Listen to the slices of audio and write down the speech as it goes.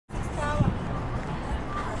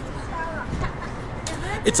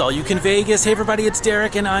It's All You Can Vegas. Hey everybody, it's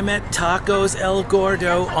Derek and I'm at Tacos El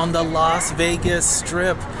Gordo on the Las Vegas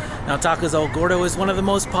Strip. Now Tacos El Gordo is one of the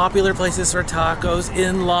most popular places for tacos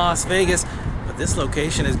in Las Vegas, but this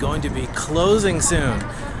location is going to be closing soon.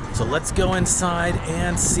 So let's go inside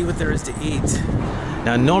and see what there is to eat.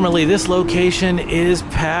 Now normally this location is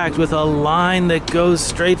packed with a line that goes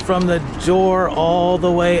straight from the door all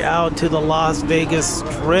the way out to the Las Vegas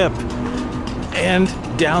Strip. And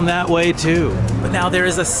down that way too. But now there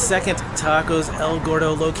is a second Tacos El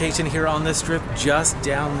Gordo location here on the strip just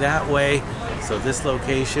down that way. So this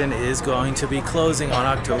location is going to be closing on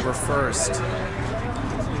October 1st.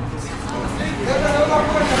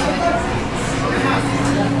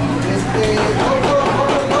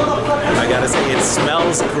 I gotta say, it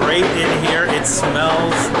smells great in here. It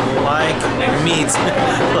smells like meat,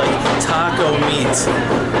 like taco meat.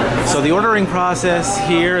 So the ordering process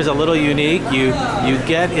here is a little unique. You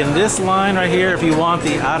get in this line right here if you want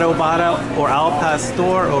the adobada or al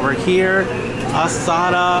pastor, over here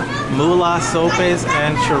asada, mula sopes,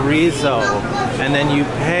 and chorizo. And then you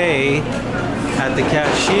pay at the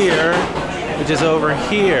cashier, which is over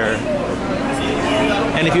here.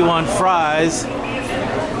 And if you want fries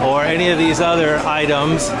or any of these other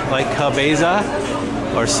items like cabeza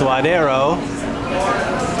or suadero,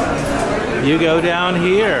 you go down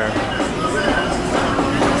here.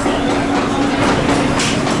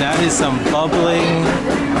 That is some bubbling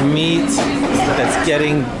meat that's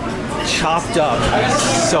getting chopped up.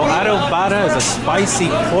 So adobada is a spicy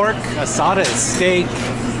pork, asada is steak,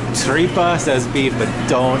 tripa says beef, but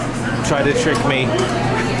don't try to trick me.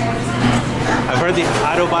 I've heard the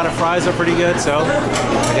adobada fries are pretty good, so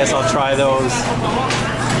I guess I'll try those.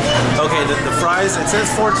 Okay, the fries, it says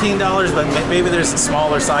 $14, but maybe there's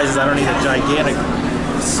smaller sizes. I don't need a gigantic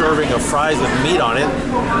serving of fries with meat on it, do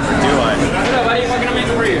I? Hello, buddy. What can I make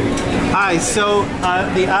for you? Hi, so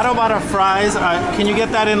the adobada fries, can you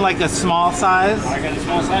get that in like a small size? I got a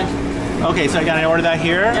small size. Okay, so I gotta order that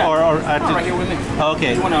here? Yeah. Or right here with me.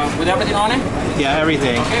 Okay. You wanna, with everything on it? Yeah,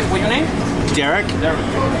 everything. Okay, what's your name? Derek. Derek.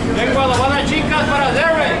 What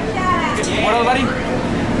else, buddy?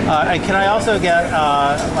 Can I also get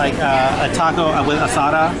like a taco with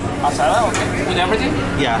asada? Asada, okay. With everything?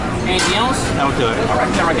 Yeah. Anything else? That'll do it.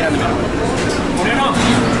 Alright, right here in the middle.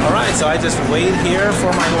 Alright, so I just wait here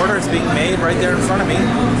for my order. It's being made right there in front of me.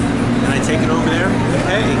 And I take it over there and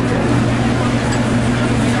pay.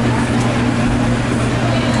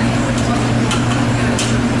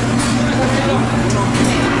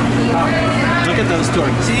 Look at those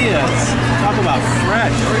tortillas. Talk about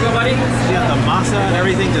fresh. There we go, buddy. You got the masa and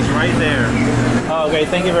everything just right there. Oh, great.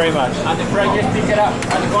 Thank you very much. On the front, just pick it up.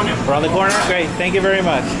 On the corner. We're on the corner? Great. Thank you very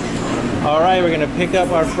much. All right, we're going to pick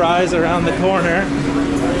up our fries around the corner.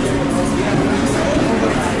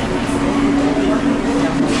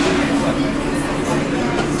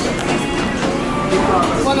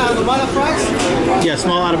 One adobada fries? Yeah,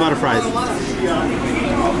 small adobada fries.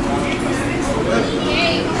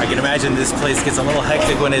 I can imagine this place gets a little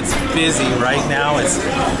hectic when it's busy. Right now it's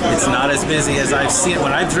not as busy as I've seen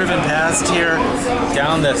when I've driven past here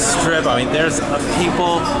down the strip. I mean, there's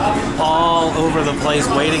people all over the place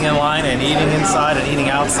waiting in line and eating inside and eating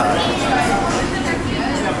outside.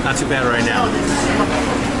 Not too bad right now.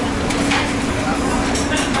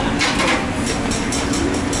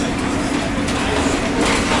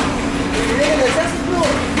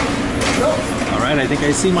 Alright, I think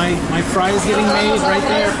I see my fries getting made right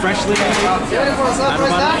there, freshly made.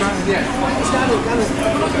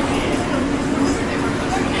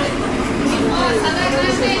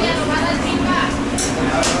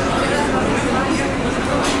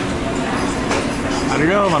 I don't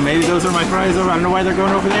know, maybe those are my fries over. I don't know why they're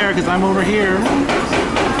going over there, because I'm over here.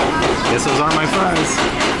 Guess those aren't my fries.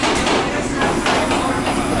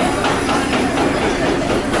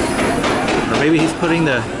 Or maybe he's putting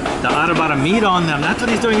the adobada meat on them. That's what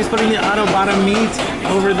he's doing. He's putting the adobada meat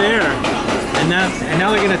over there. And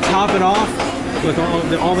now they're going to top it off with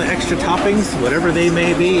all the extra toppings, whatever they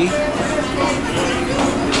may be.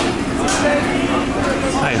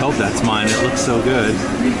 I hope that's mine. It looks so good.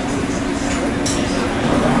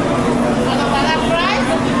 Adobada fries,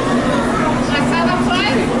 asada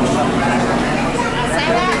fries,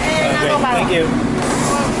 asada and adobada. Thank you.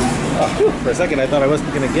 Oh, for a second I thought I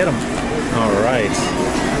wasn't going to get them. All right.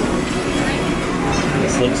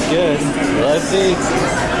 This looks good. Let's eat.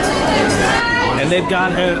 And they've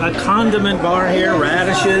got a condiment bar here,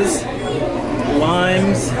 radishes,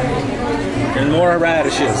 limes, and more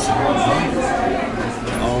radishes.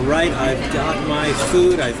 All right, I've got my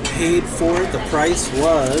food. I've paid for it. The price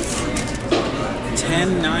was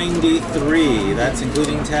 $10.93. That's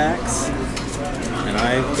including tax. And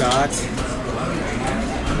I've got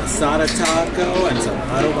asada taco and some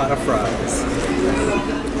adobada fries.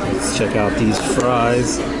 Let's check out these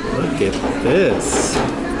fries. Look at this.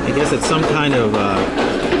 I guess it's some kind of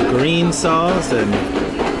green sauce and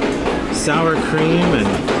sour cream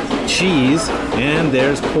and cheese, and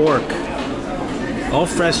there's pork. All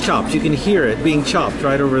fresh chopped. You can hear it being chopped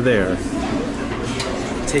right over there.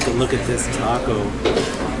 Take a look at this taco.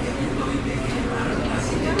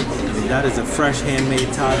 I mean, that is a fresh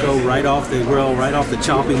handmade taco right off the grill, right off the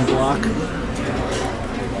chopping block.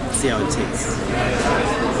 Let's see how it tastes.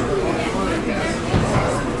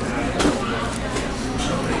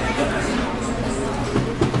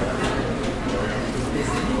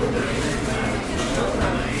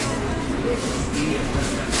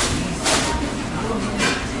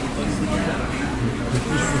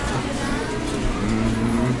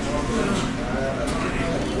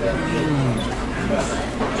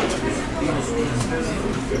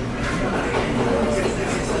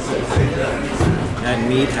 That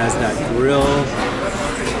meat has that grill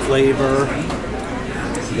flavor,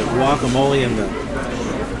 the guacamole and the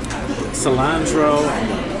cilantro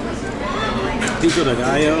and the pico de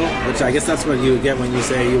gallo, which I guess that's what you get when you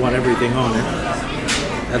say you want everything on it.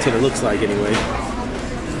 That's what it looks like anyway.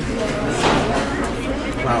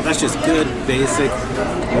 Wow, that's just good basic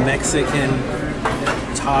Mexican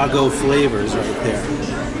taco flavors right there.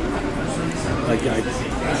 Like,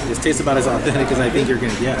 this tastes about as authentic as I think you're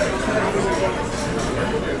gonna get.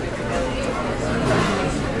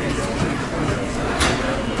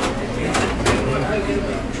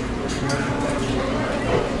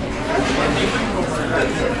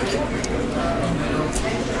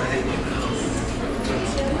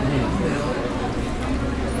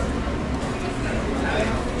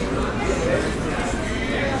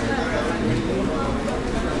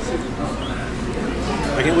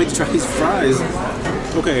 I can't wait to try these fries.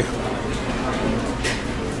 Okay.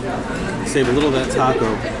 Save a little of that taco.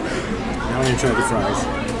 Now I'm gonna try the fries.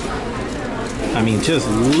 I mean, just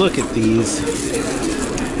look at these.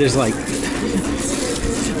 There's like,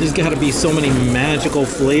 there's gotta be so many magical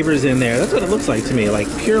flavors in there. That's what it looks like to me, like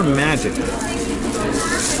pure magic.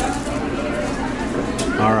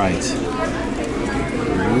 All right.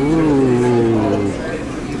 Ooh.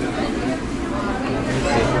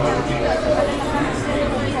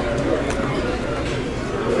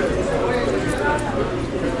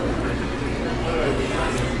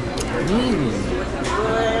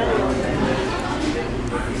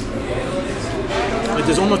 Like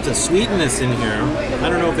there's almost a sweetness in here. I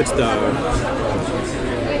don't know if it's the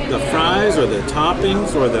fries or the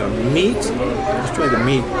toppings or the meat. Let's try the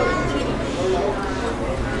meat.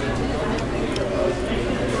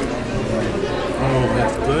 Oh,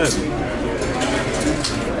 that's good.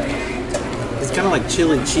 It's kind of like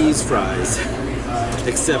chili cheese fries,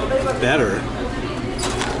 except better.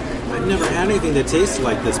 I've never had anything that tastes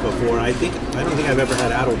like this before. I don't think I've ever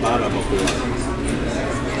had adobada before.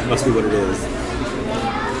 Must be what it is.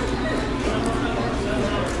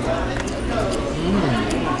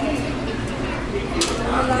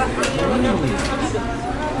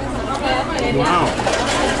 Wow.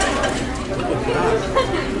 Look at that.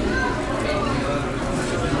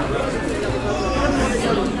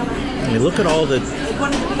 I mean, look at all the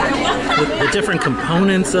different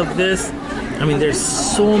components of this. I mean, there's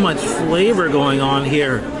so much flavor going on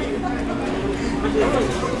here.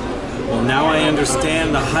 Well, now I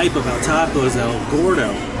understand the hype about Tacos El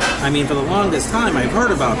Gordo. I mean, for the longest time, I've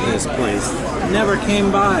heard about this place. Never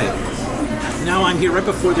came by. Now I'm here right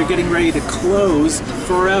before they're getting ready to close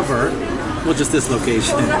forever. Well, just this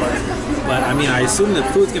location. But I mean, I assume the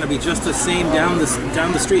food's going to be just the same down the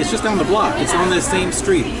street. It's just down the block. It's on this same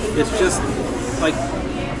street. It's just like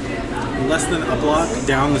less than a block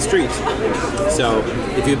down the street. So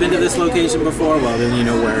if you've been to this location before, well, then you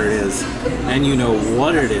know where it is. And you know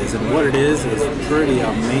what it is. And what it is pretty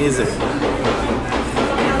amazing.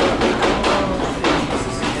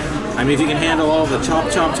 I mean, if you can handle all the chop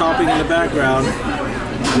topping in the background,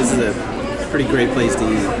 this is a pretty great place to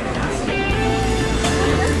eat.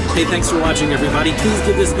 Hey, thanks for watching, everybody. Please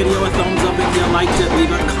give this video a thumbs up if you liked it.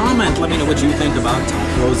 Leave a comment. Let me know what you think about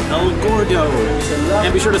Tacos El Gordo.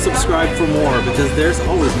 And be sure to subscribe for more, because there's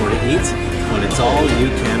always more to eat when it's all you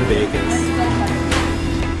can Vegas.